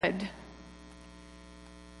Good.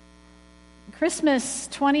 Christmas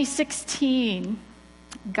 2016,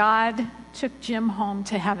 God took Jim home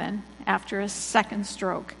to heaven after a second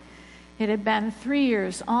stroke. It had been 3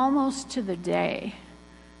 years, almost to the day,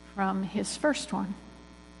 from his first one.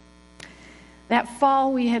 That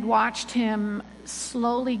fall, we had watched him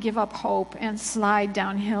slowly give up hope and slide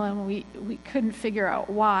downhill, and we couldn't figure out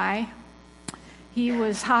why. He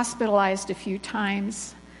was hospitalized a few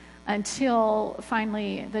times until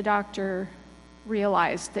finally the doctor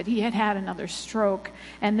realized that he had had another stroke,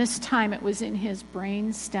 and this time it was in his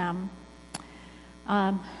brain stem.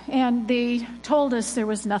 And they told us there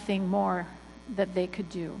was nothing more that they could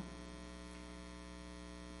do.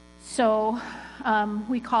 So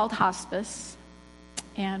we called hospice,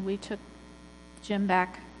 and we took Jim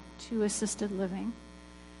back to assisted living,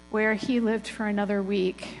 where he lived for another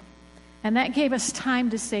week. And that gave us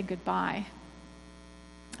time to say goodbye.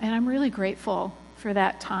 And I'm really grateful for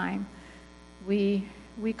that time. We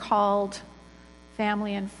called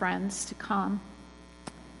family and friends to come,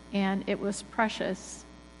 and it was precious.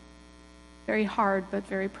 Very hard, but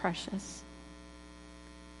very precious.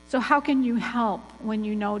 So how can you help when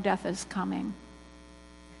you know death is coming?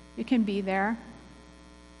 You can be there.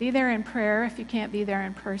 Be there in prayer if you can't be there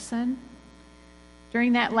in person.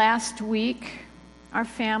 During that last week, our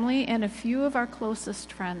family and a few of our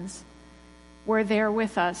closest friends were there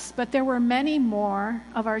with us, but there were many more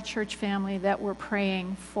of our church family that were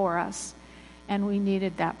praying for us, and we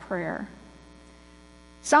needed that prayer.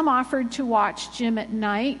 Some offered to watch Jim at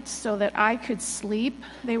night so that I could sleep.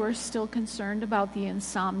 They were still concerned about the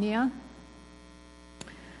insomnia.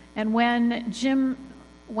 And when Jim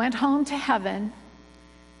went home to heaven,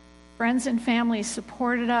 friends and family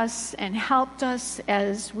supported us and helped us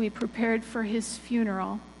as we prepared for his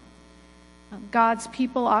funeral. God's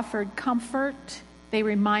people offered comfort. They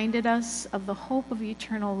reminded us of the hope of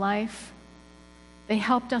eternal life. They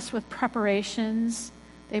helped us with preparations.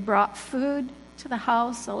 They brought food to the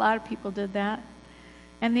house. A lot of people did that.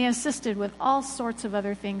 And they assisted with all sorts of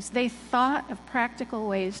other things. They thought of practical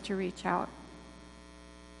ways to reach out.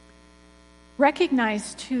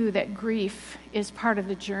 Recognize, too, that grief is part of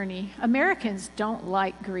the journey. Americans don't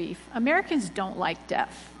like grief. Americans don't like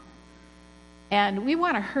death. And we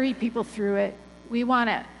want to hurry people through it. We want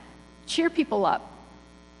to cheer people up.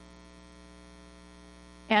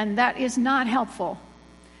 And that is not helpful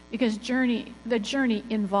because the journey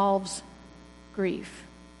involves grief.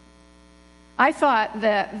 I thought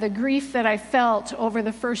that the grief that I felt over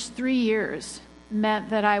the first 3 years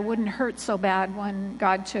meant that I wouldn't hurt so bad when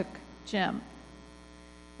God took Jim.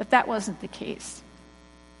 But that wasn't the case.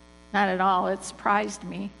 Not at all. It surprised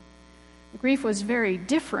me. The grief was very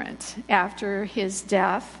different after his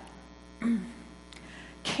death.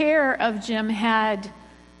 Care of Jim had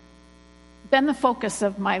been the focus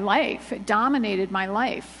of my life. It dominated my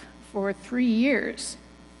life for 3 years.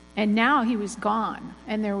 And now he was gone,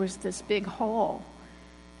 and there was this big hole.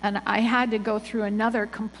 And I had to go through another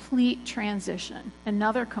complete transition,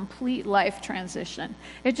 another complete life transition.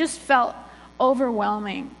 It just felt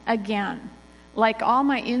overwhelming again, like all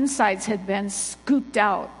my insides had been scooped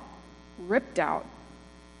out, ripped out,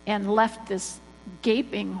 and left this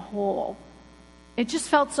gaping hole. It just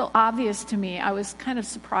felt so obvious to me. I was kind of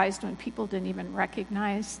surprised when people didn't even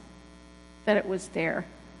recognize that it was there.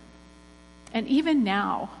 And even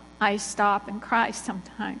now, I stop and cry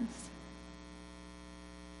sometimes.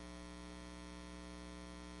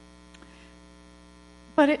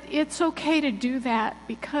 But it's okay to do that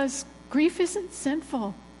because grief isn't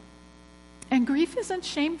sinful. And grief isn't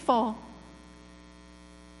shameful.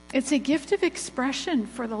 It's a gift of expression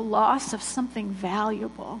for the loss of something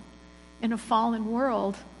valuable in a fallen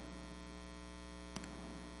world.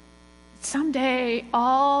 Someday,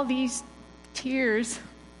 all these tears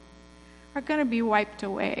are going to be wiped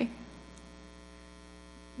away.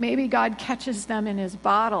 Maybe God catches them in his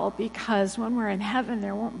bottle because when we're in heaven,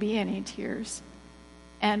 there won't be any tears.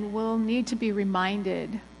 And we'll need to be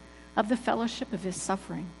reminded of the fellowship of his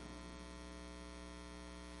suffering.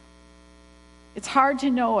 It's hard to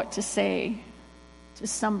know what to say to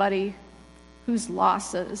somebody whose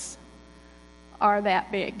losses are that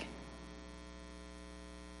big.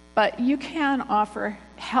 But you can offer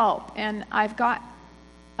help, and I've got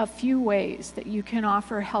a few ways that you can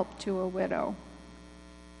offer help to a widow.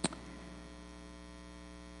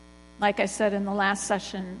 Like I said in the last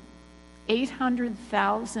session,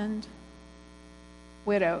 800,000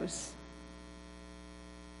 widows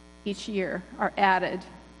each year are added.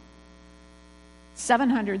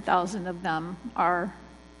 700,000 of them are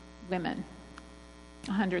women.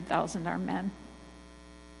 100,000 are men.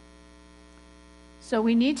 So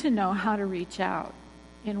we need to know how to reach out.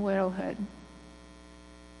 in widowhood.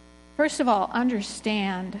 First of all,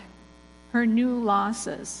 understand her new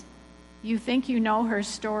losses. You think you know her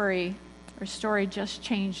story just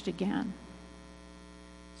changed again.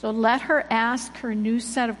 So let her ask her new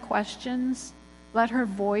set of questions. Let her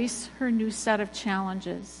voice her new set of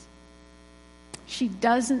challenges. She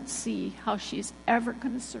doesn't see how she's ever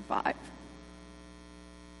going to survive.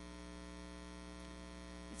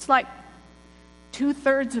 It's like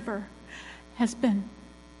 2/3 of her has been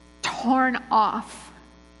torn off.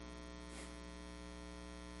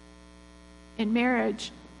 In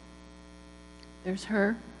marriage, there's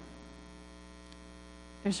her,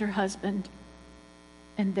 there's her husband,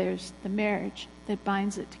 and there's the marriage that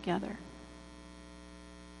binds it together.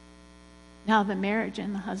 Now the marriage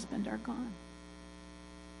and the husband are gone.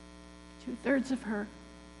 2/3 of her.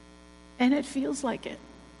 And it feels like it.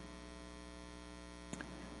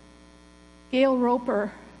 Gail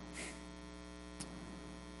Roper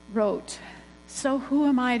wrote, "So who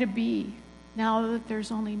am I to be now that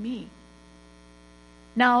there's only me?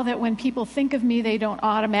 Now that when people think of me, they don't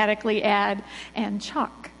automatically add and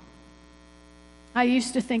Chuck. I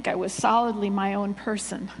used to think I was solidly my own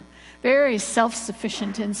person, very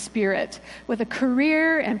self-sufficient in spirit, with a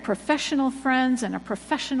career and professional friends and a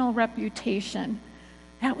professional reputation.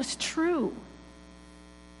 That was true.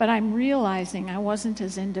 But I'm realizing I wasn't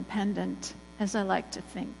as independent as I like to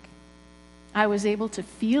think. I was able to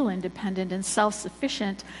feel independent and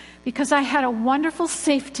self-sufficient because I had a wonderful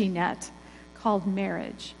safety net called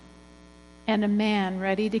marriage and a man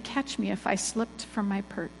ready to catch me if I slipped from my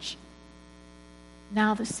perch.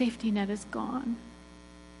 Now the safety net is gone,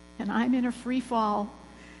 and I'm in a free fall.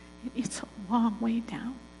 It's a long way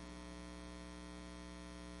down."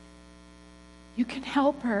 You can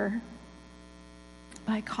help her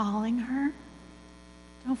by calling her.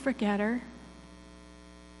 Don't forget her.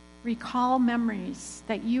 Recall memories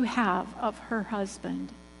that you have of her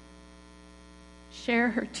husband.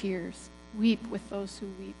 Share her tears. Weep with those who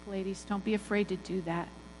weep. Ladies, don't be afraid to do that.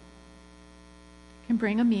 You can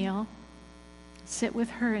bring a meal. Sit with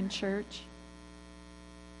her in church.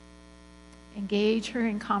 Engage her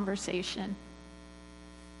in conversation.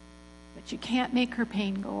 But you can't make her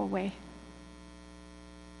pain go away.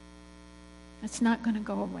 It's not going to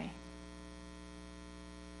go away.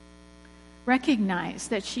 Recognize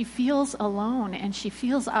that she feels alone and she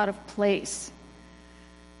feels out of place.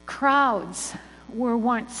 Crowds were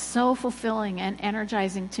once so fulfilling and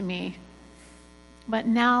energizing to me, but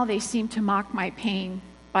now they seem to mock my pain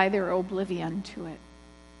by their oblivion to it.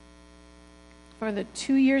 For the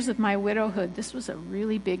 2 years of my widowhood, this was a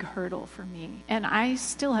really big hurdle for me, and I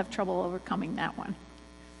still have trouble overcoming that one.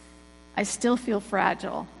 I still feel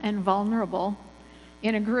fragile and vulnerable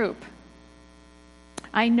in a group.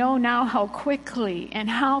 I know now how quickly and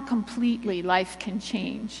how completely life can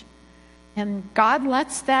change. And God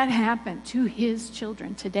lets that happen to his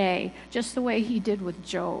children today, just the way he did with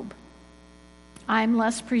Job. I'm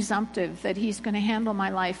less presumptive that he's going to handle my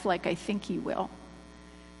life like I think he will.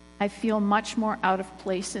 I feel much more out of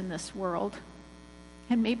place in this world,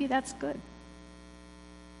 and maybe that's good.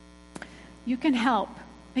 You can help,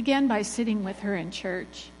 again, by sitting with her in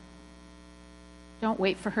church. Don't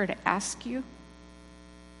wait for her to ask you.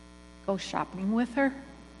 Go shopping with her.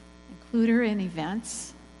 Include her in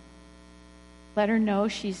events. Let her know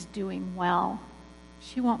she's doing well.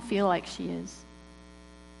 She won't feel like she is.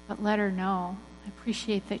 But let her know, I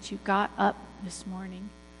appreciate that you got up this morning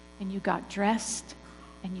and you got dressed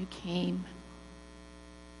and you came.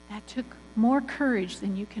 That took more courage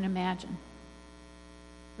than you can imagine.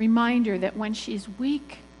 Remind her that when she's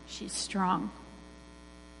weak, she's strong.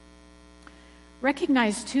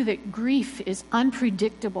 Recognize, too, that grief is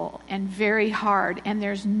unpredictable and very hard, and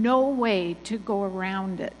there's no way to go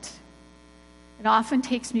around it. It often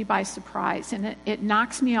takes me by surprise, and it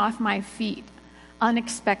knocks me off my feet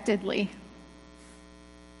unexpectedly.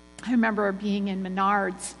 I remember being in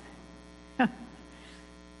Menards,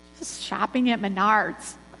 just shopping at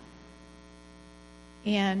Menards,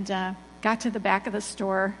 and got to the back of the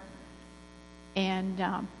store,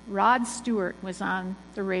 and Rod Stewart was on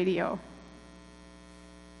the radio.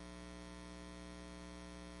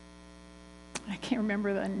 I can't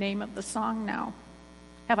remember the name of the song now.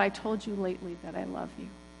 Have I told you lately that I love you?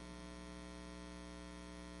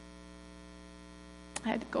 I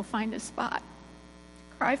had to go find a spot,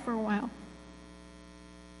 cry for a while.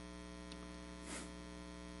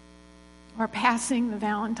 Or passing the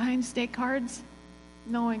Valentine's Day cards,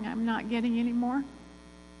 knowing I'm not getting any more.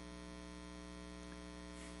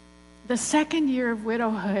 The second year of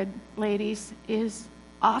widowhood, ladies, is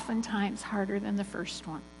oftentimes harder than the first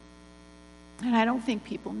one. And I don't think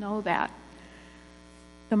people know that.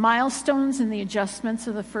 The milestones and the adjustments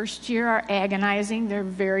of the first year are agonizing. They're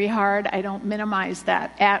very hard. I don't minimize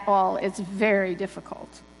that at all. It's very difficult,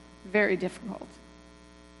 very difficult.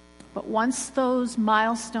 But once those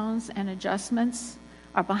milestones and adjustments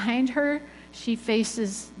are behind her, she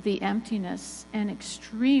faces the emptiness and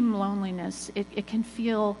extreme loneliness. It can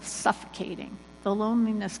feel suffocating. The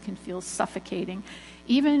loneliness can feel suffocating,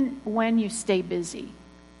 even when you stay busy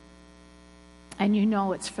and you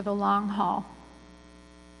know it's for the long haul.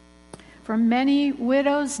 For many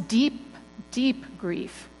widows, deep, deep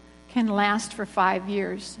grief can last for 5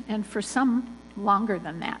 years, and for some, longer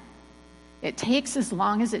than that. It takes as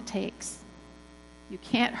long as it takes. You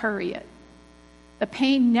can't hurry it. The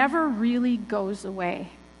pain never really goes away,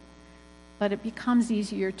 but it becomes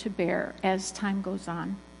easier to bear as time goes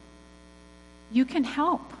on. You can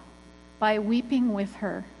help by weeping with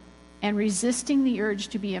her and resisting the urge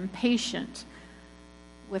to be impatient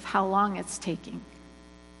with how long it's taking.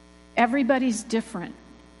 Everybody's different.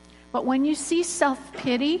 But when you see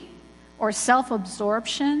self-pity or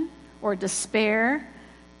self-absorption or despair,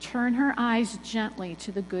 turn her eyes gently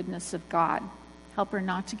to the goodness of God. Help her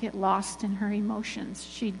not to get lost in her emotions.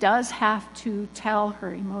 She does have to tell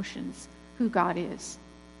her emotions who God is.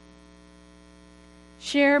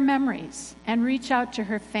 Share memories and reach out to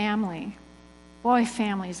her family. Boy,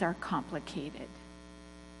 families are complicated.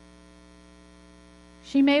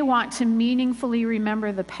 She may want to meaningfully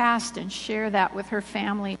remember the past and share that with her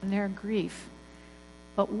family in their grief.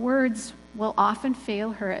 But words will often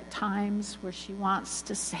fail her at times where she wants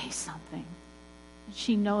to say something. And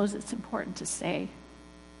she knows it's important to say.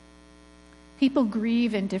 People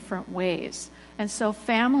grieve in different ways. And so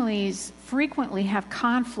families frequently have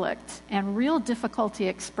conflict and real difficulty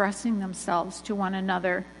expressing themselves to one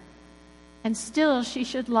another. And still, she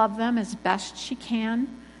should love them as best she can,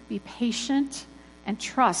 be patient, and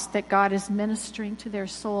trust that God is ministering to their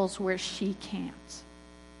souls where she can't.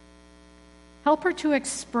 Help her to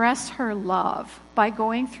express her love by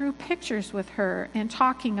going through pictures with her and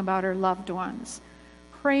talking about her loved ones,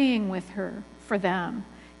 praying with her for them,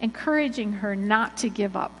 encouraging her not to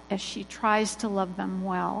give up as she tries to love them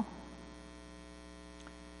well.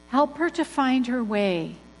 Help her to find her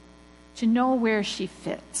way, to know where she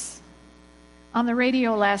fits. On the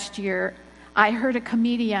radio last year, I heard a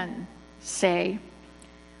comedian say,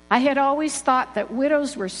 "I had always thought that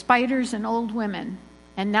widows were spiders and old women,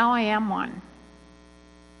 and now I am one."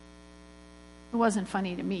 It wasn't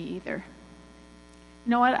funny to me either. You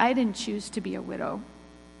know what? I didn't choose to be a widow.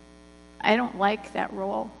 I don't like that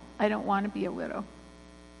role. I don't want to be a widow.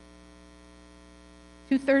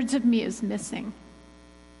 2/3 of me is missing.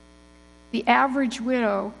 The average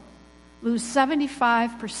widow loses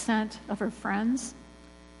 75% of her friends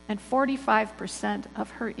and 45%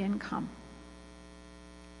 of her income.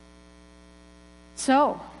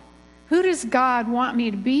 So, who does God want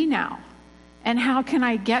me to be now? And how can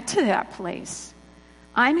I get to that place?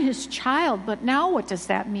 I'm his child, but now what does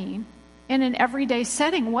that mean? In an everyday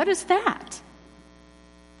setting, what is that?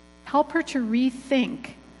 Help her to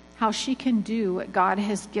rethink how she can do what God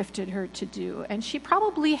has gifted her to do. And she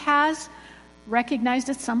probably has recognized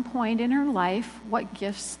at some point in her life what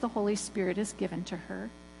gifts the Holy Spirit has given to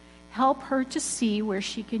her. Help her to see where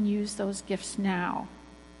she can use those gifts now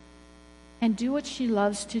and do what she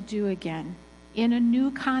loves to do again in a new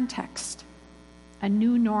context, a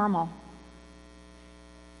new normal.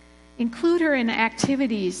 Include her in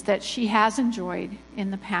activities that she has enjoyed in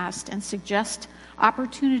the past and suggest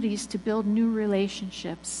opportunities to build new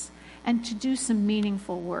relationships and to do some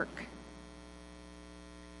meaningful work.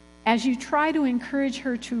 As you try to encourage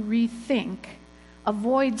her to rethink,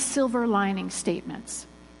 avoid silver lining statements.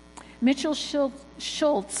 Mitchell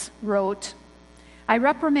Schultz wrote, "I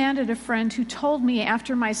reprimanded a friend who told me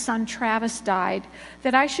after my son Travis died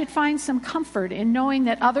that I should find some comfort in knowing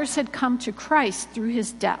that others had come to Christ through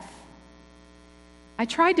his death. I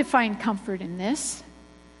tried to find comfort in this,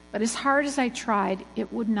 but as hard as I tried,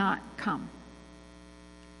 it would not come.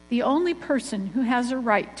 The only person who has a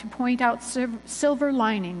right to point out silver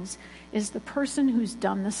linings is the person who's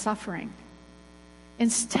done the suffering.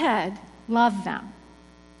 Instead, love them.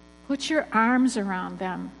 Put your arms around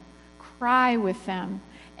them. Cry with them.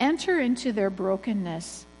 Enter into their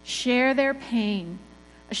brokenness. Share their pain.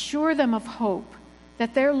 Assure them of hope,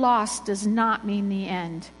 that their loss does not mean the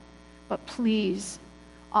end. But please,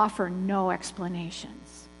 offer no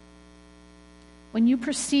explanations. When you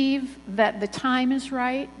perceive that the time is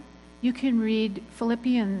right, you can read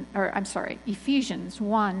Ephesians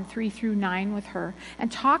 1:3-9 with her and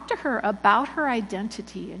talk to her about her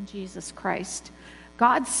identity in Jesus Christ.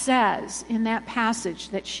 God says in that passage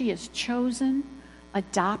that she is chosen,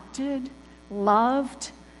 adopted,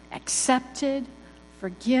 loved, accepted,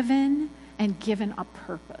 forgiven, and given a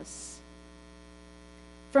purpose.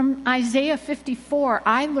 From Isaiah 54,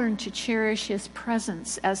 I learned to cherish his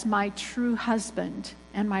presence as my true husband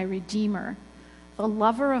and my Redeemer, the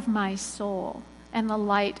lover of my soul and the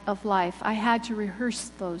light of life. I had to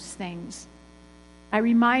rehearse those things. I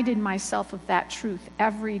reminded myself of that truth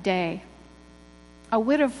every day. A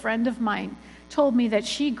widow friend of mine told me that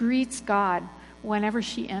she greets God whenever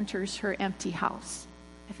she enters her empty house.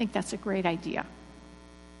 I think that's a great idea.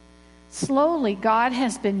 Slowly, God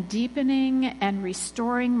has been deepening and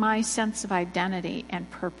restoring my sense of identity and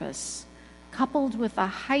purpose, coupled with a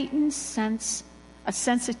heightened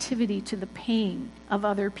sensitivity to the pain of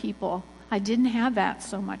other people. I didn't have that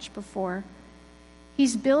so much before.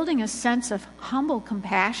 He's building a sense of humble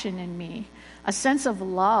compassion in me, a sense of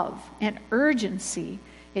love and urgency.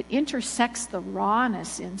 It intersects the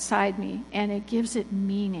rawness inside me, and it gives it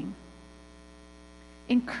meaning.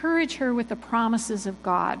 Encourage her with the promises of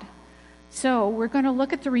God. So we're going to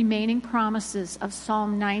look at the remaining promises of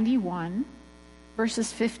Psalm 91,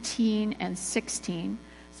 verses 15 and 16.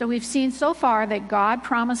 So we've seen so far that God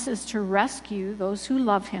promises to rescue those who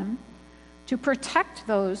love him, to protect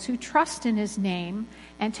those who trust in his name,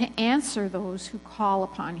 and to answer those who call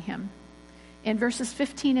upon him. In verses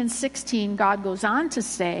 15 and 16, God goes on to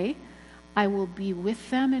say, I will be with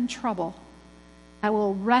them in trouble. I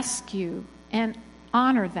will rescue and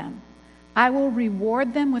honor them. I will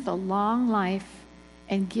reward them with a long life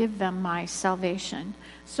and give them my salvation.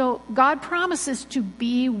 So God promises to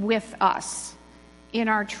be with us in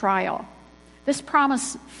our trial. This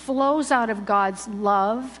promise flows out of God's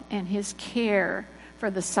love and his care for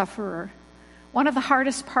the sufferer. One of the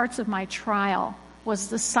hardest parts of my trial was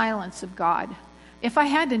the silence of God. If I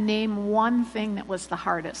had to name one thing that was the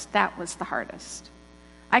hardest, that was the hardest.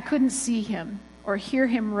 I couldn't see him or hear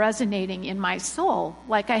him resonating in my soul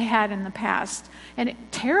like I had in the past, and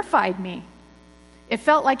it terrified me. It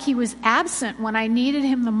felt like he was absent when I needed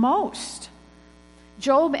him the most.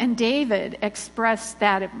 Job and David expressed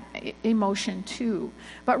that emotion too.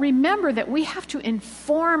 But remember that we have to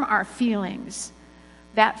inform our feelings.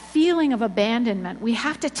 That feeling of abandonment, we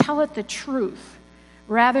have to tell it the truth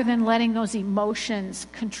rather than letting those emotions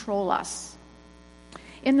control us.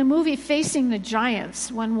 In the movie Facing the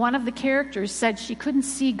Giants, when one of the characters said she couldn't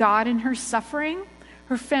see God in her suffering,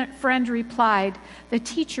 her friend replied, the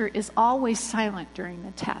teacher is always silent during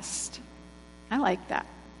the test. I like that.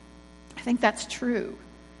 I think that's true.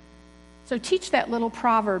 So teach that little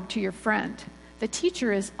proverb to your friend. The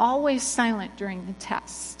teacher is always silent during the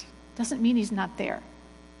test. Doesn't mean he's not there.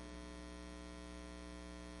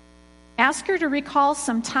 Ask her to recall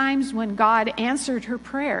some times when God answered her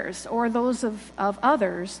prayers or those of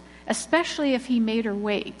others, especially if he made her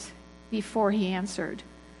wait before he answered.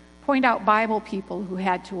 Point out Bible people who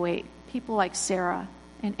had to wait, people like Sarah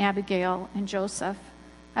and Abigail and Joseph.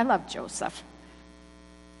 I love Joseph.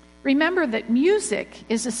 Remember that music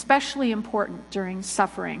is especially important during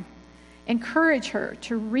suffering. Encourage her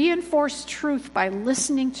to reinforce truth by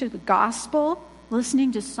listening to the gospel,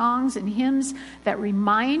 listening to songs and hymns that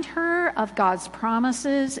remind her of God's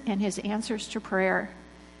promises and his answers to prayer.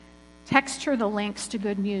 Text her the links to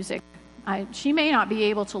good music. She may not be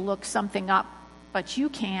able to look something up, but you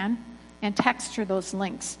can, and text her those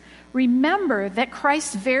links. Remember that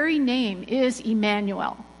Christ's very name is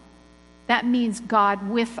Emmanuel. That means God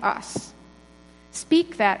with us.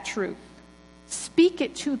 Speak that truth. Speak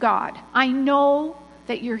it to God. I know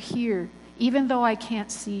that you're here, even though I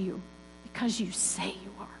can't see you, because you say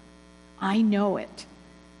you are. I know it.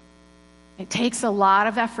 It takes a lot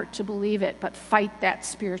of effort to believe it, but fight that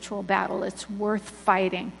spiritual battle. It's worth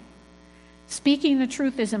fighting. Speaking the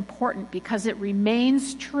truth is important because it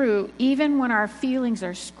remains true even when our feelings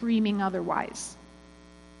are screaming otherwise.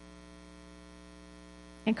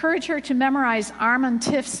 Encourage her to memorize Armand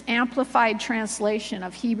Tiff's amplified translation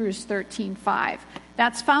of Hebrews 13:5.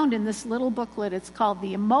 That's found in this little booklet. It's called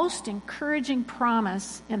The Most Encouraging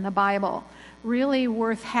Promise in the Bible. Really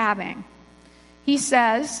worth having. He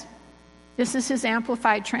says, this is his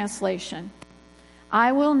amplified translation,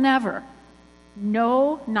 I will never,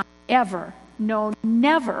 no, not ever, no,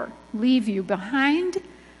 never leave you behind,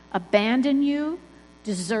 abandon you,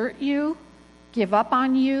 desert you, give up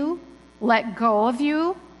on you, let go of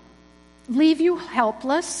you, leave you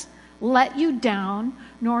helpless, let you down,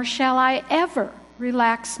 nor shall I ever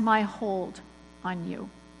relax my hold on you.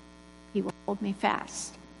 He will hold me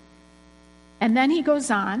fast. And then he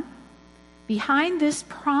goes on, behind this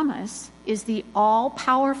promise is the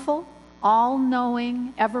all-powerful,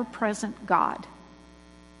 all-knowing, ever-present God.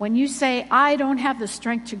 When you say, I don't have the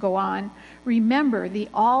strength to go on, remember the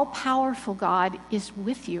all-powerful God is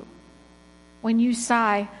with you. When you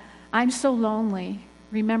sigh, I'm so lonely,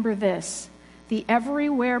 remember this, the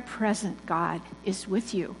everywhere present God is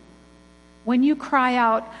with you. When you cry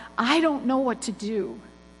out, I don't know what to do,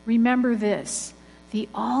 remember this, the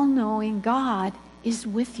all-knowing God is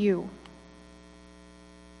with you.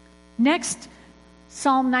 Next,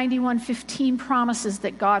 Psalm 91:15 promises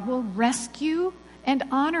that God will rescue and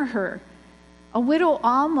honor her. A widow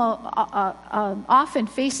often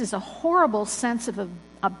faces a horrible sense of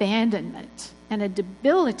abandonment and a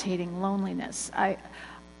debilitating loneliness. I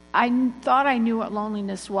thought I knew what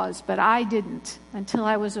loneliness was, but I didn't until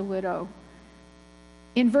I was a widow.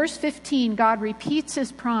 In verse 15, God repeats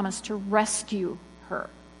his promise to rescue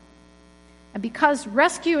her. And because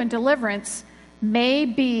rescue and deliverance may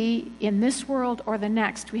be in this world or the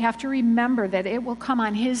next, we have to remember that it will come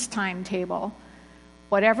on his timetable,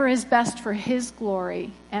 whatever is best for his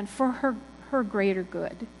glory and for her greater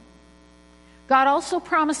good. God also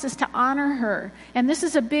promises to honor her, and this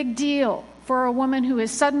is a big deal for a woman who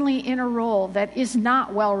is suddenly in a role that is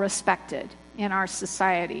not well respected in our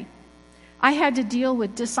society. I had to deal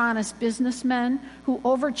with dishonest businessmen who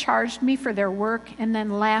overcharged me for their work and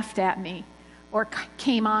then laughed at me or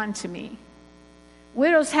came on to me.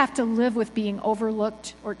 Widows have to live with being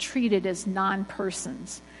overlooked or treated as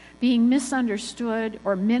non-persons, being misunderstood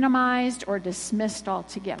or minimized or dismissed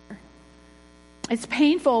altogether. It's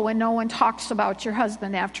painful when no one talks about your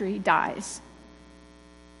husband after he dies.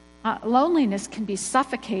 Loneliness can be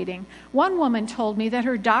suffocating. One woman told me that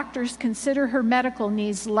her doctors consider her medical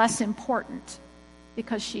needs less important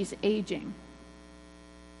because she's aging.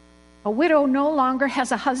 A widow no longer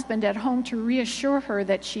has a husband at home to reassure her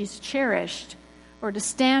that she's cherished or to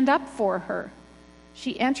stand up for her.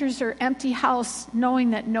 She enters her empty house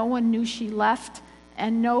knowing that no one knew she left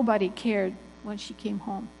and nobody cared when she came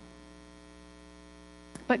home.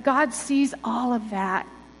 But God sees all of that,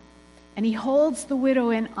 and he holds the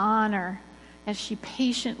widow in honor as she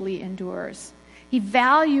patiently endures. He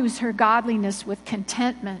values her godliness with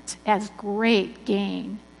contentment as great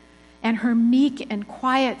gain, and her meek and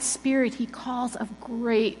quiet spirit he calls of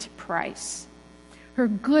great price. Her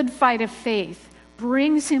good fight of faith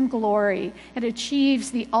brings him glory and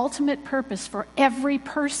achieves the ultimate purpose for every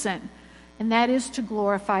person, and that is to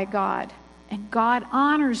glorify God. And God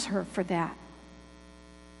honors her for that.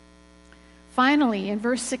 Finally, in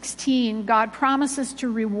verse 16, God promises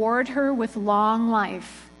to reward her with long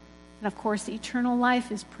life. And of course, eternal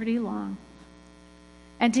life is pretty long.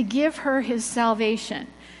 And to give her his salvation.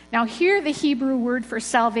 Now, here the Hebrew word for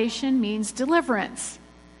salvation means deliverance,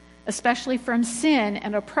 especially from sin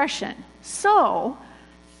and oppression. So,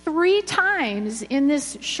 3 times in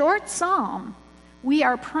this short psalm, we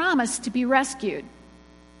are promised to be rescued.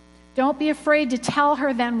 Don't be afraid to tell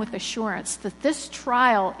her then with assurance that this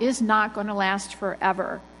trial is not going to last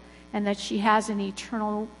forever and that she has an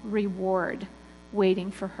eternal reward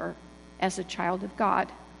waiting for her as a child of God.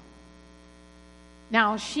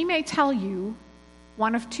 Now, she may tell you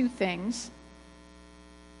one of 2 things.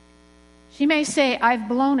 She may say, I've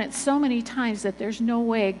blown it so many times that there's no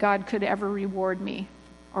way God could ever reward me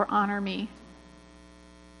or honor me.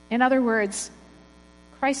 In other words,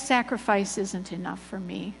 Christ's sacrifice isn't enough for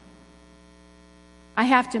me. I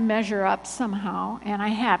have to measure up somehow, and I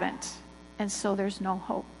haven't, and so there's no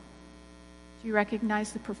hope. Do you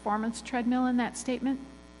recognize the performance treadmill in that statement?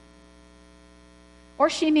 Or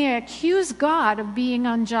she may accuse God of being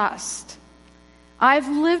unjust. I've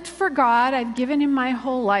lived for God, I've given him my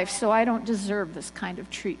whole life, so I don't deserve this kind of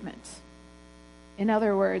treatment. In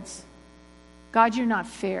other words, God, you're not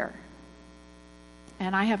fair,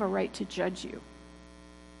 and I have a right to judge you.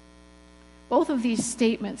 Both of these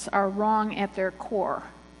statements are wrong at their core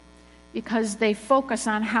because they focus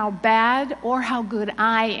on how bad or how good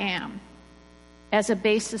I am as a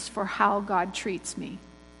basis for how God treats me.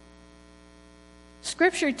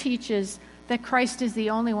 Scripture teaches that Christ is the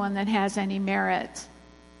only one that has any merit.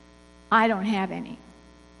 I don't have any.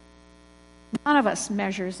 None of us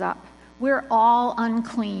measures up. We're all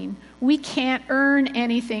unclean. We can't earn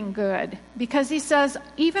anything good because he says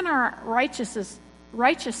even our righteousnesses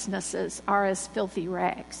are as filthy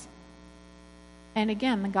rags. And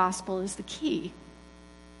again, the gospel is the key.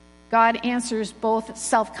 God answers both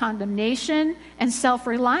self-condemnation and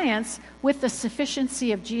self-reliance with the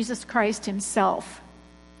sufficiency of Jesus Christ himself.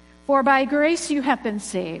 For by grace you have been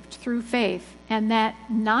saved through faith, and that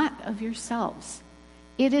not of yourselves.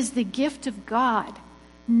 It is the gift of God,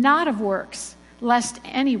 not of works, lest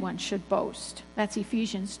anyone should boast. That's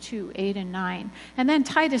Ephesians 2:8 and 9. And then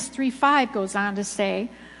Titus 3:5 goes on to say,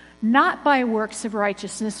 not by works of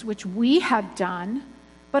righteousness which we have done,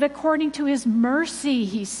 but according to his mercy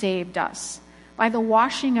he saved us by the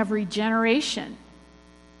washing of regeneration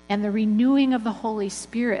and the renewing of the Holy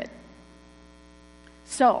Spirit.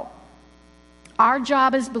 So, our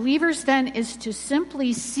job as believers then is to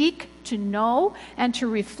simply seek to know and to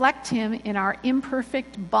reflect him in our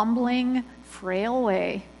imperfect, bumbling, frail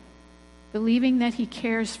way, believing that he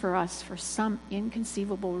cares for us for some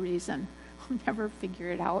inconceivable reason. I'll never figure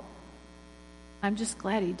it out. I'm just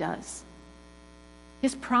glad he does.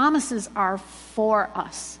 His promises are for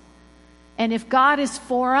us. And if God is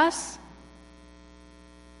for us,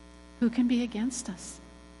 who can be against us?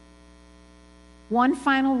 One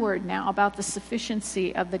final word now about the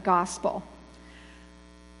sufficiency of the gospel.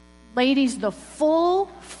 Ladies, the full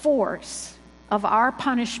force of our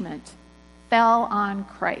punishment fell on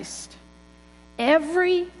Christ.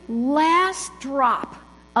 Every last drop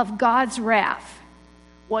of God's wrath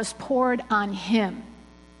was poured on him,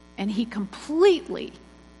 and he completely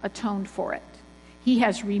atoned for it. He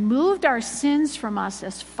has removed our sins from us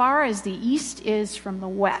as far as the east is from the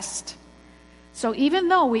west. So even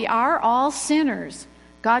though we are all sinners,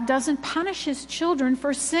 God doesn't punish his children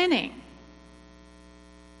for sinning.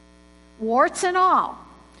 Warts and all,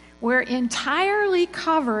 we're entirely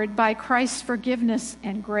covered by Christ's forgiveness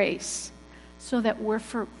and grace so that we're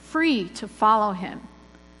free to follow him.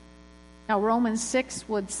 Now, Romans 6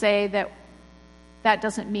 would say that that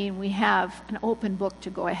doesn't mean we have an open book to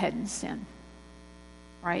go ahead and sin,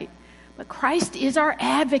 right? But Christ is our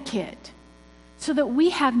advocate so that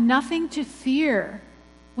we have nothing to fear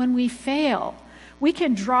when we fail. We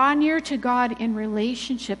can draw near to God in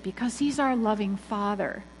relationship because he's our loving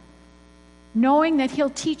Father, knowing that he'll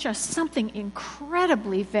teach us something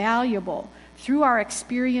incredibly valuable through our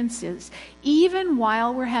experiences, even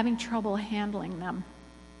while we're having trouble handling them.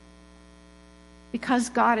 Because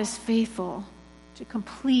God is faithful to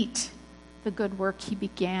complete the good work he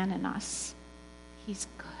began in us. He's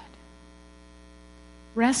good.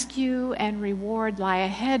 Rescue and reward lie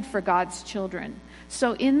ahead for God's children.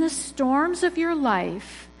 So in the storms of your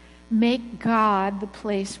life, make God the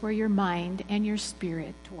place where your mind and your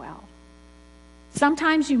spirit dwell.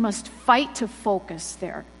 Sometimes you must fight to focus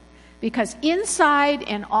there, because inside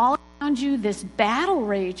and all around you this battle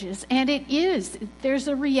rages, and there's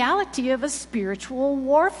a reality of a spiritual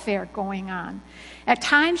warfare going on. At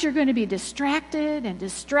times you're going to be distracted and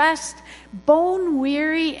distressed, bone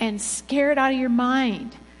weary and scared out of your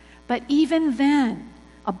mind. But even then,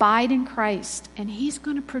 abide in Christ, and he's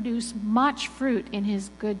going to produce much fruit in his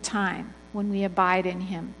good time when we abide in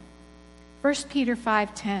him. 1 Peter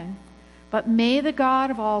 5:10, but may the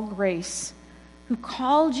God of all grace, who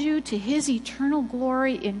called you to his eternal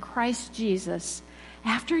glory in Christ Jesus,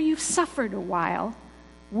 after you've suffered a while,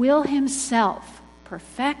 will himself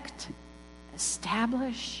perfect,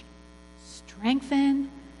 establish,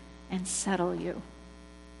 strengthen, and settle you.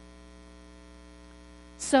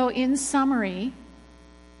 So in summary,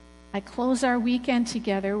 I close our weekend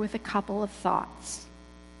together with a couple of thoughts.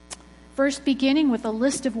 First, beginning with a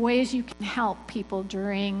list of ways you can help people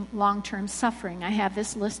during long-term suffering. I have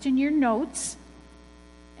this list in your notes,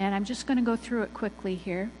 and I'm just going to go through it quickly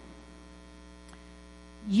here.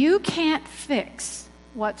 You can't fix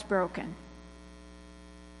what's broken.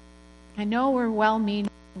 I know we're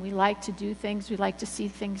well-meaning. We like to do things. We like to see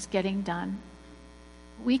things getting done.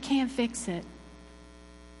 We can't fix it.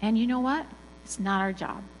 And you know what? It's not our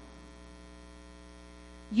job.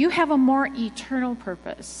 You have a more eternal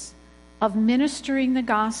purpose of ministering the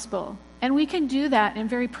gospel, and we can do that in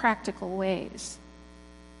very practical ways.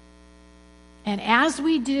 And as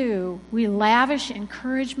we do, we lavish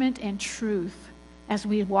encouragement and truth as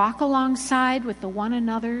we walk alongside with the one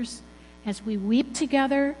another's, as we weep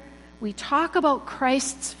together, we talk about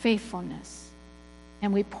Christ's faithfulness,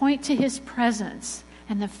 and we point to his presence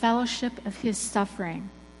and the fellowship of his suffering.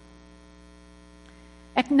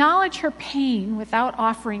 Acknowledge her pain without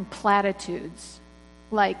offering platitudes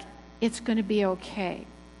like, it's going to be okay.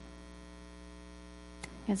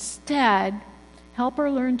 Instead, help her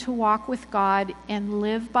learn to walk with God and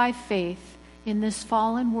live by faith in this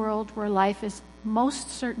fallen world where life is most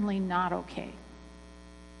certainly not okay.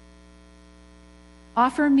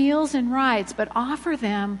 Offer meals and rides, but offer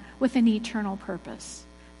them with an eternal purpose.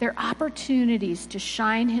 They're opportunities to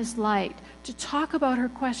shine his light, to talk about her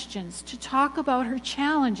questions, to talk about her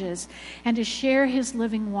challenges, and to share his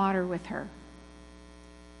living water with her.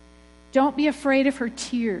 Don't be afraid of her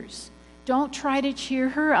tears. Don't try to cheer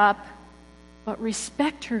her up, but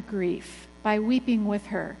respect her grief by weeping with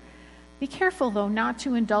her. Be careful, though, not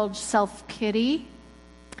to indulge self-pity,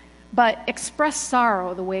 but express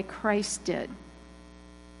sorrow the way Christ did.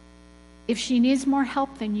 If she needs more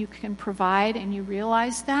help than you can provide and you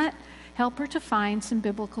realize that, help her to find some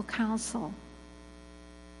biblical counsel.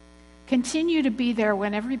 Continue to be there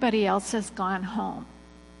when everybody else has gone home.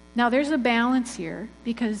 Now, there's a balance here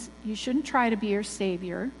because you shouldn't try to be her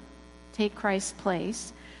savior, take Christ's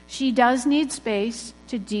place. She does need space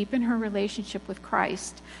to deepen her relationship with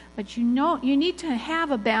Christ, but you need to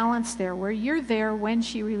have a balance there where you're there when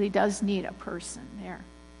she really does need a person there,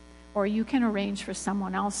 or you can arrange for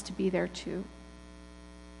someone else to be there too.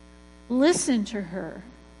 Listen to her.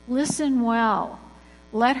 Listen well.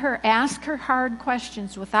 Let her ask her hard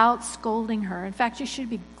questions without scolding her. In fact, you should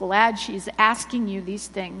be glad she's asking you these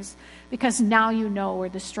things because now you know where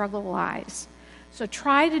the struggle lies. So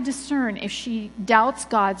try to discern if she doubts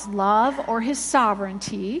God's love or his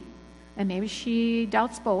sovereignty, and maybe she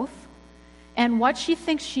doubts both, and what she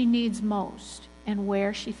thinks she needs most and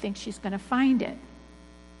where she thinks she's going to find it.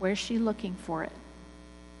 Where's she looking for it?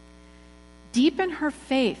 Deepen her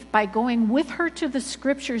faith by going with her to the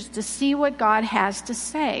scriptures to see what God has to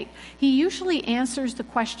say. He usually answers the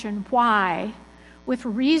question, why, with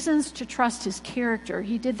reasons to trust his character.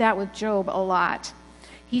 He did that with Job a lot.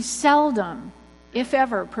 He seldom, if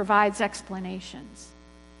ever, provides explanations.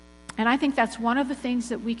 And I think that's one of the things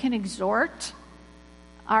that we can exhort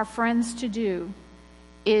our friends to do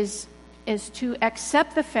is to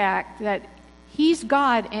accept the fact that he's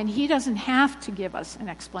God and he doesn't have to give us an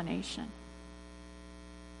explanation.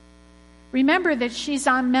 Remember that she's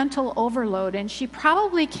on mental overload and she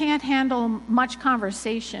probably can't handle much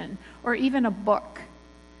conversation or even a book.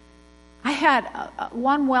 I had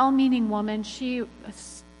one well-meaning woman, she,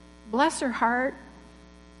 bless her heart,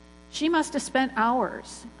 she must have spent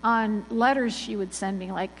hours on letters she would send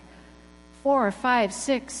me, like 4 or 5,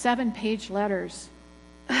 6, 7-page letters.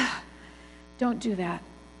 Don't do that.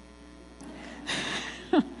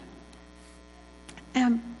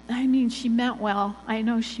 I mean, she meant well. I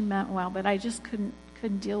know she meant well, but I just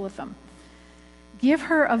couldn't deal with them. Give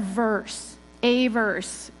her a verse,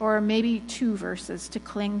 or maybe 2 verses to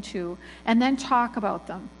cling to, and then talk about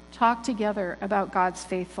them. Talk together about God's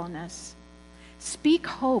faithfulness. Speak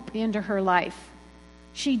hope into her life.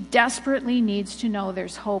 She desperately needs to know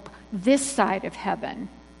there's hope this side of heaven.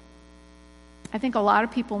 I think a lot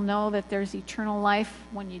of people know that there's eternal life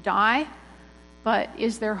when you die, but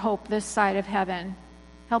is there hope this side of heaven?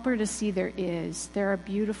 Help her to see there is. There are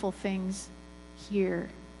beautiful things here.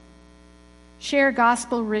 Share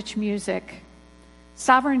gospel-rich music.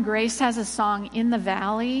 Sovereign Grace has a song, In the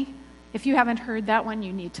Valley. If you haven't heard that one,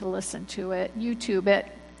 you need to listen to it. YouTube it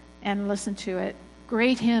and listen to it.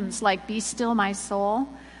 Great hymns like Be Still My Soul.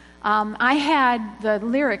 I had the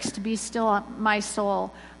lyrics to Be Still My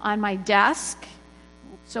Soul on my desk.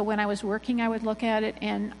 So when I was working, I would look at it,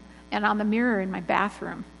 and on the mirror in my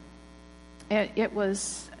bathroom. It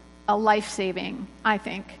was a life-saving, I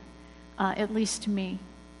think, at least to me.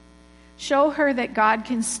 Show her that God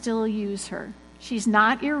can still use her. She's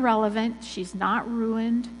not irrelevant. She's not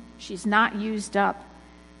ruined. She's not used up.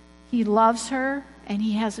 He loves her, and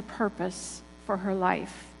he has a purpose for her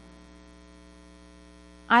life.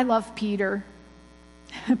 I love Peter.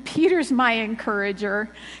 Peter's my encourager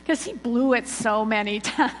because he blew it so many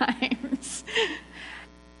times.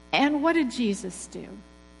 And what did Jesus do?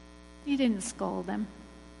 He didn't scold him.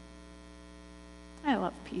 I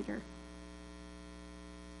love Peter.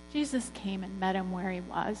 Jesus came and met him where he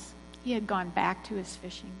was. He had gone back to his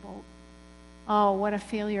fishing boat. Oh, what a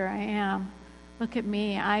failure I am. Look at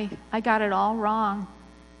me. I got it all wrong.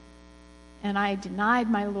 And I denied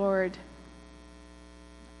my Lord.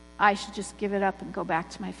 I should just give it up and go back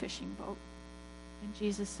to my fishing boat. And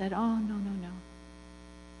Jesus said, oh, no.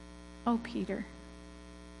 Oh, Peter,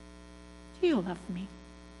 do you love me?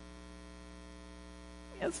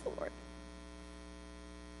 Yes, Lord.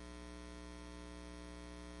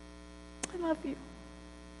 I love you.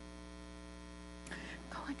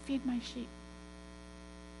 Go and feed my sheep.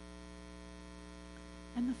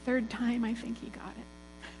 And the third time, I think he got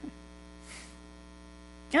it.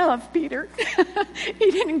 I love Peter.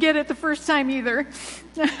 He didn't get it the first time either.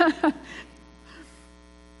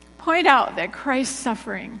 Point out that Christ's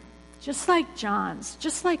suffering, just like John's,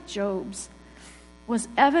 just like Job's, was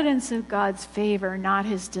evidence of God's favor, not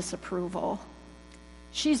his disapproval.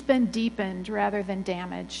 She's been deepened rather than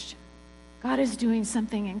damaged. God is doing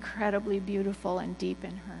something incredibly beautiful and deep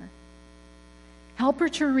in her. Help her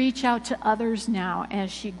to reach out to others now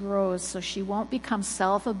as she grows so she won't become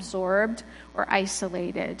self-absorbed or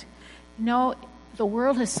isolated. You know, the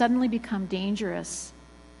world has suddenly become dangerous,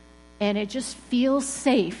 and it just feels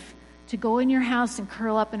safe to go in your house and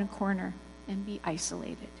curl up in a corner and be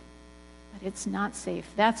isolated. But it's not safe.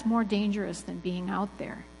 That's more dangerous than being out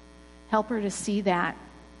there. Help her to see that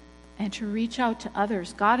and to reach out to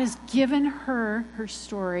others. God has given her her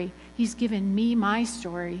story. He's given me my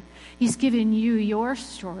story. He's given you your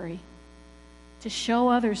story to show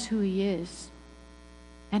others who he is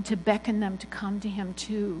and to beckon them to come to him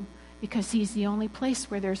too, because he's the only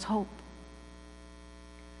place where there's hope.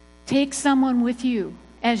 Take someone with you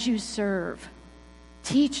as you serve.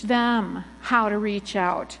 Teach them how to reach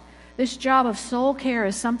out. This job of soul care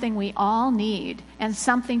is something we all need, and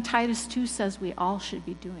something Titus 2 says we all should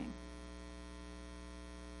be doing.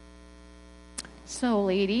 So,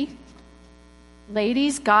 ladies,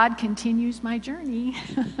 God continues my journey.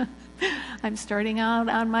 I'm starting out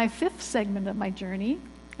on my 5th segment of my journey.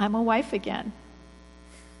 I'm a wife again.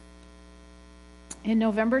 In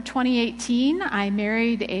November 2018, I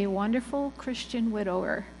married a wonderful Christian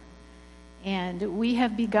widower, and we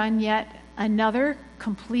have begun yet another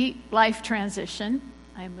complete life transition.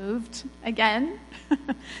 I moved again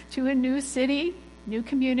to a new city, new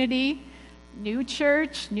community, new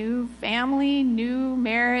church, new family, new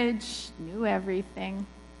marriage, new everything.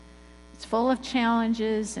 It's full of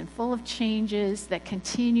challenges and full of changes that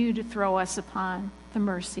continue to throw us upon the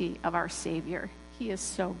mercy of our Savior. He is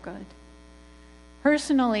so good.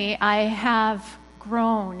 Personally, I have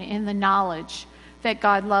grown in the knowledge that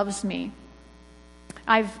God loves me.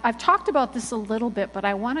 I've talked about this a little bit, but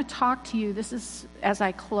I want to talk to you, this is as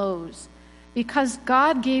I close, because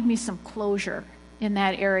God gave me some closure in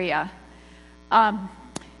that area.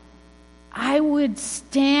 I would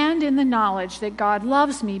stand in the knowledge that God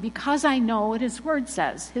loves me because I know what his word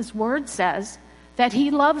says. His word says that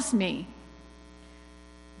he loves me.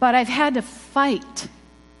 But I've had to fight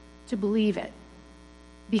to believe it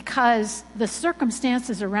because the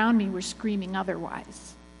circumstances around me were screaming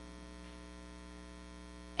otherwise.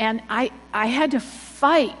 And I had to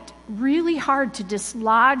fight really hard to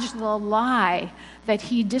dislodge the lie that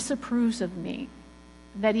he disapproves of me,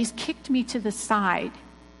 that he's kicked me to the side.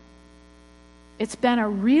 It's been a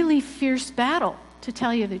really fierce battle, to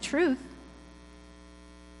tell you the truth.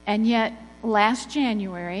 And yet, last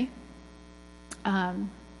January, I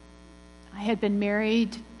had been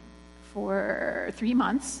married for 3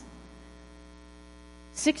 months.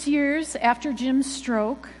 6 years after Jim's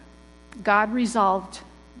stroke, God resolved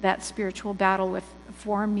that spiritual battle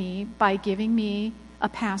for me by giving me a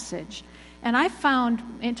passage. And I found,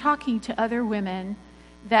 in talking to other women,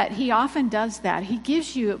 that he often does that. He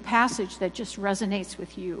gives you a passage that just resonates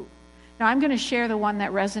with you. Now, I'm going to share the one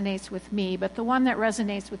that resonates with me, but the one that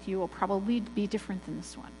resonates with you will probably be different than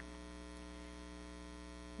this one.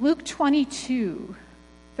 Luke 22,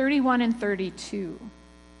 31 and 32.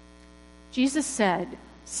 Jesus said,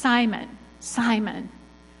 "Simon, Simon,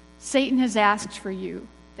 Satan has asked for you,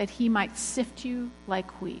 that he might sift you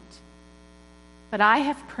like wheat. But I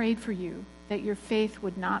have prayed for you, that your faith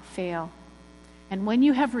would not fail. And when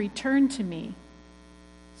you have returned to me,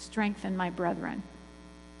 strengthen my brethren."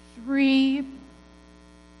 3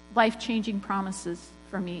 life-changing promises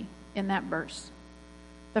for me in that verse.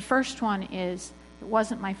 The first one is, it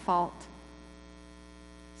wasn't my fault.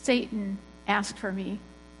 Satan asked for me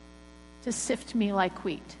to sift me like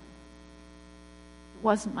wheat. It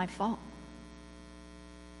wasn't my fault.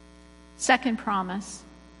 Second promise,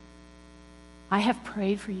 I have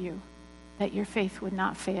prayed for you that your faith would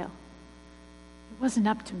not fail. It wasn't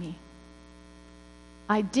up to me.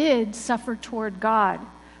 I did suffer toward God,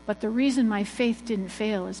 but the reason my faith didn't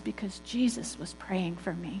fail is because Jesus was praying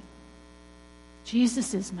for me.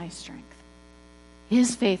 Jesus is my strength.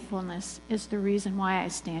 His faithfulness is the reason why I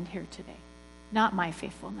stand here today, not my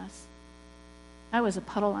faithfulness. I was a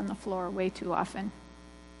puddle on the floor way too often.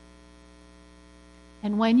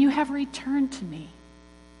 And when you have returned to me,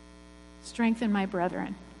 strengthen my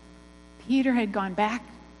brethren. Peter had gone back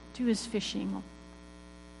to his fishing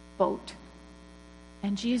boat,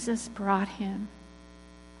 and Jesus brought him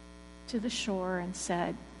to the shore and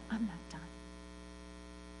said, I'm not done.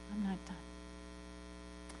 I'm not done.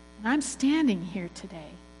 And I'm standing here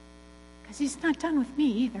today because he's not done with me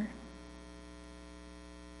either.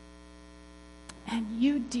 And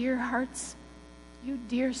you dear hearts, you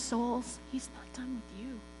dear souls, he's not done with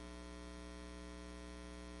you.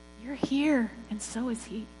 You're here, and so is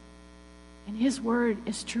he. And his word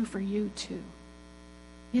is true for you too.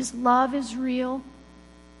 His love is real.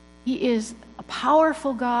 He is a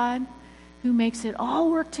powerful God who makes it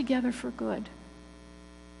all work together for good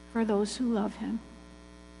for those who love him.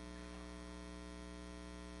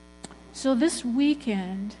 So this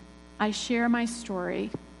weekend, I share my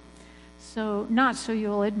story. So not so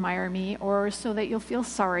you'll admire me or so that you'll feel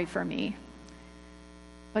sorry for me,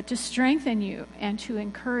 but to strengthen you and to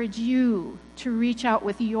encourage you to reach out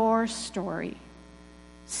with your story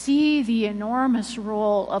see the enormous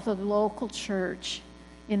role of the local church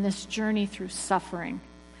in this journey through suffering.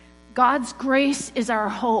 God's grace is our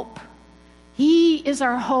hope. He is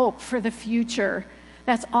our hope for the future.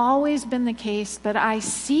 That's always been the case, but I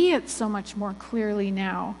see it so much more clearly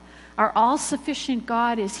now. Our all-sufficient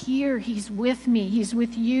God is here. He's with me. He's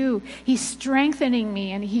with you. He's strengthening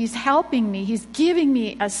me, and He's helping me. He's giving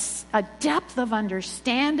me a depth of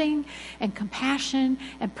understanding and compassion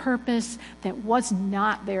and purpose that was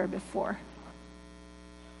not there before.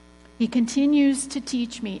 He continues to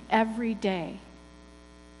teach me every day.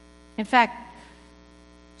 In fact,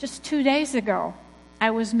 just 2 days ago, I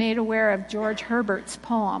was made aware of George Herbert's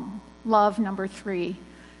poem, Love Number 3.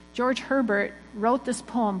 George Herbert wrote this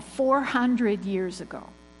poem 400 years ago.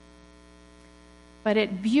 But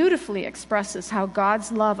it beautifully expresses how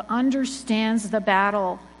God's love understands the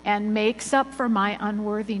battle and makes up for my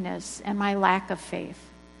unworthiness and my lack of faith.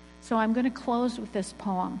 So I'm going to close with this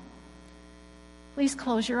poem. Please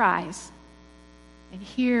close your eyes and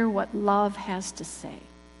hear what love has to say.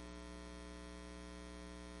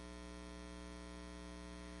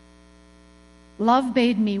 Love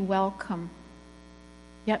bade me welcome,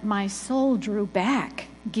 yet my soul drew back,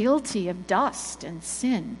 guilty of dust and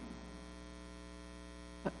sin.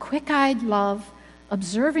 But quick-eyed love,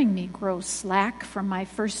 observing me grow slack from my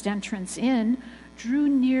first entrance in, drew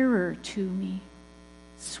nearer to me,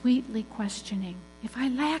 sweetly questioning if I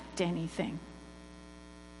lacked anything.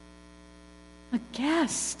 A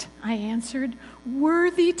guest, I answered,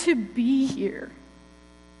 worthy to be here.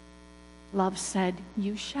 Love said,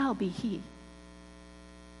 you shall be he.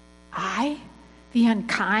 I, the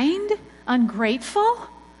unkind, ungrateful?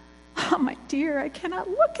 Oh, my dear, I cannot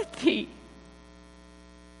look at thee.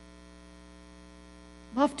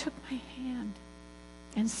 Love took my hand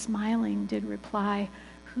and smiling did reply,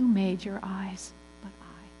 who made your eyes but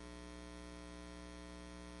I?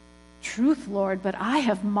 Truth, Lord, but I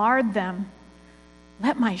have marred them.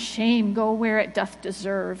 Let my shame go where it doth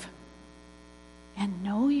deserve. And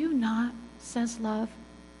know you not, says love,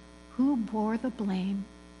 who bore the blame?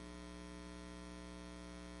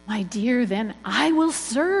 My dear, then I will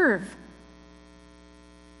serve.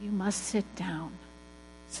 You must sit down,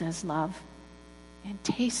 says love, and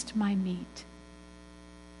taste my meat.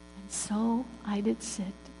 And so I did sit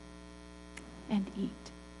and eat.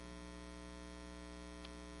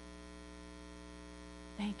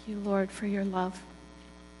 Thank you, Lord, for your love.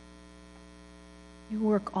 You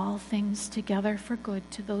work all things together for good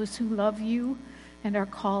to those who love you and are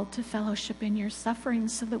called to fellowship in your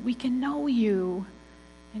sufferings so that we can know you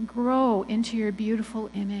and grow into your beautiful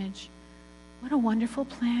image. What a wonderful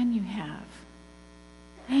plan you have.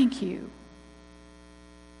 Thank you.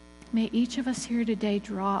 May each of us here today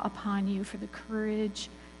draw upon you for the courage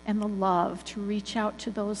and the love to reach out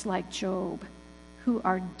to those like Job who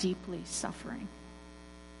are deeply suffering.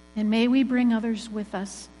 And may we bring others with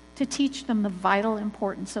us to teach them the vital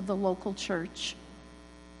importance of the local church,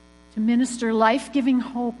 to minister life-giving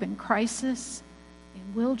hope in crisis,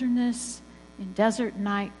 in wilderness, in desert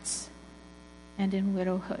nights, and in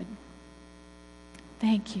widowhood.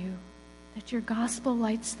 Thank you that your gospel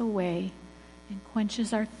lights the way and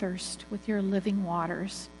quenches our thirst with your living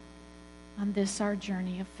waters on this our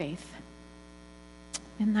journey of faith.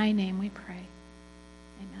 In thy name we pray.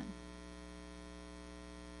 Amen.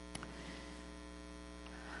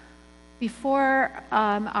 Before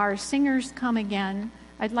our singers come again,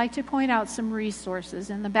 I'd like to point out some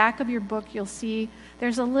resources. In the back of your book, you'll see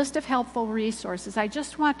there's a list of helpful resources. I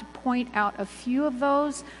just want to point out a few of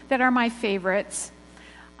those that are my favorites.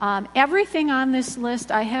 Everything on this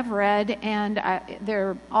list I have read, and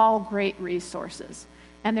they're all great resources.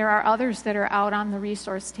 And there are others that are out on the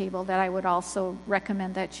resource table that I would also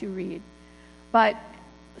recommend that you read. But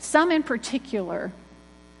some in particular,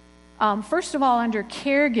 first of all, under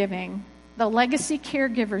caregiving, the Legacy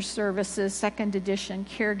Caregiver Services 2nd edition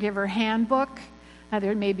Caregiver Handbook,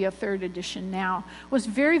 there may be a 3rd edition now, was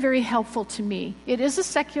very, very helpful to me. It is a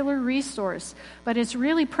secular resource, but it's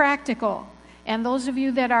really practical. And those of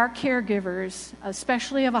you that are caregivers,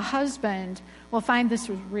 especially of a husband, will find this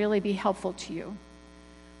would really be helpful to you.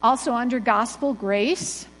 Also under Gospel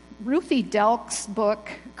Grace, Ruthie Delk's book,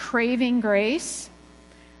 Craving Grace,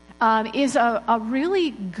 is a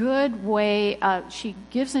really good way. She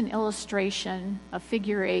gives an illustration, a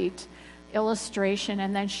figure 8 illustration,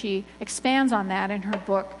 and then she expands on that in her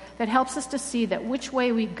book that helps us to see that which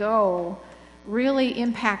way we go really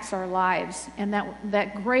impacts our lives, and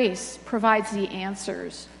that grace provides the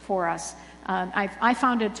answers for us. I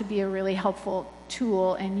found it to be a really helpful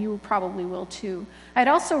tool, and you probably will too. I'd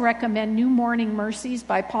also recommend New Morning Mercies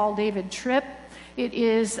by Paul David Tripp. It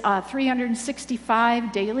is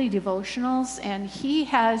 365 daily devotionals, and he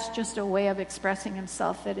has just a way of expressing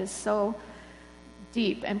himself that is so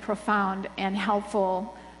deep and profound and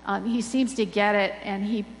helpful. He seems to get it, and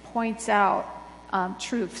he points out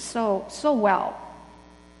truth so well.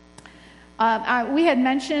 We had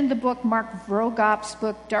mentioned the book, Mark Vrogop's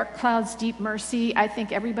book, Dark Clouds, Deep Mercy. I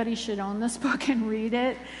think everybody should own this book and read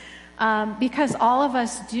it. Because all of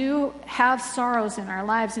us do have sorrows in our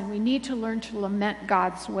lives, and we need to learn to lament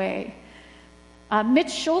God's way. Mitch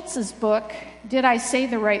Schultz's book, Did I Say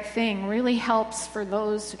the Right Thing, really helps for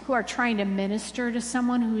those who are trying to minister to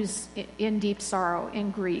someone who's in deep sorrow, in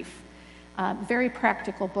grief. Very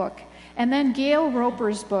practical book. And then Gail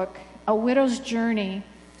Roper's book, A Widow's Journey.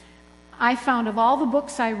 I found of all the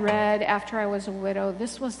books I read after I was a widow,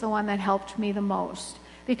 this was the one that helped me the most.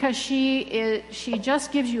 Because she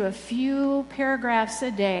just gives you a few paragraphs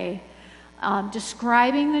a day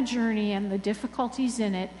describing the journey and the difficulties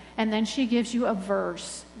in it, and then she gives you a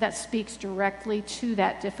verse that speaks directly to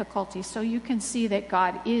that difficulty, so you can see that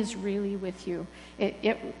God is really with you.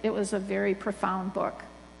 It was a very profound book.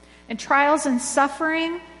 And Trials and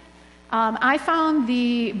Suffering, I found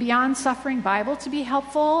the Beyond Suffering Bible to be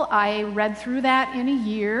helpful. I read through that in a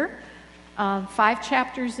year. 5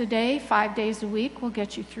 chapters a day, 5 days a week will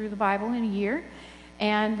get you through the Bible in a year.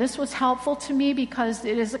 And this was helpful to me because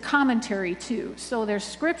it is a commentary too. So there's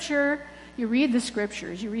scripture, you read the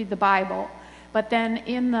scriptures, you read the Bible, but then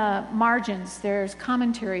in the margins there's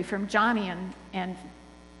commentary from Johnny and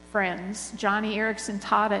friends. Johnny Erickson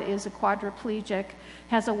Tata is a quadriplegic,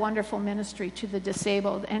 has a wonderful ministry to the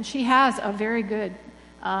disabled, and she has a very good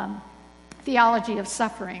theology of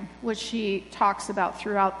suffering, which she talks about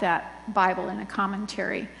throughout that Bible in a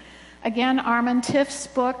commentary. Again, Armand Tiff's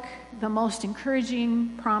book, The Most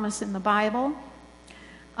Encouraging Promise in the Bible.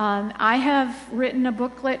 I have written a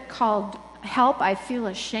booklet called Help, I Feel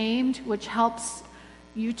Ashamed, which helps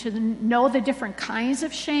you to know the different kinds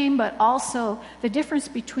of shame, but also the difference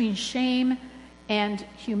between shame and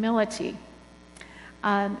humility.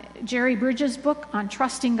 Jerry Bridges' book on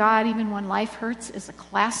trusting God even when life hurts is a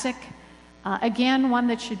classic. Again, one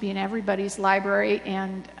that should be in everybody's library,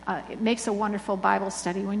 and it makes a wonderful Bible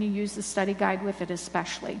study when you use the study guide with it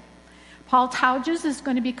especially. Paul Tauges is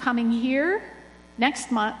going to be coming here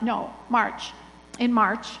March. In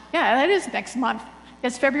March. Yeah, that is next month.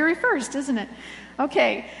 It's February 1st, isn't it?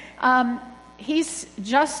 Okay. He's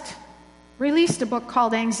just released a book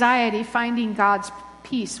called Anxiety, Finding God's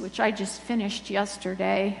Peace, which I just finished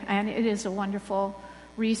yesterday, and it is a wonderful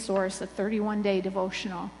resource, a 31-day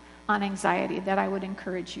devotional on anxiety that I would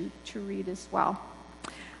encourage you to read as well.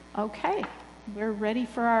 Okay, we're ready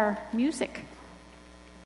for our music.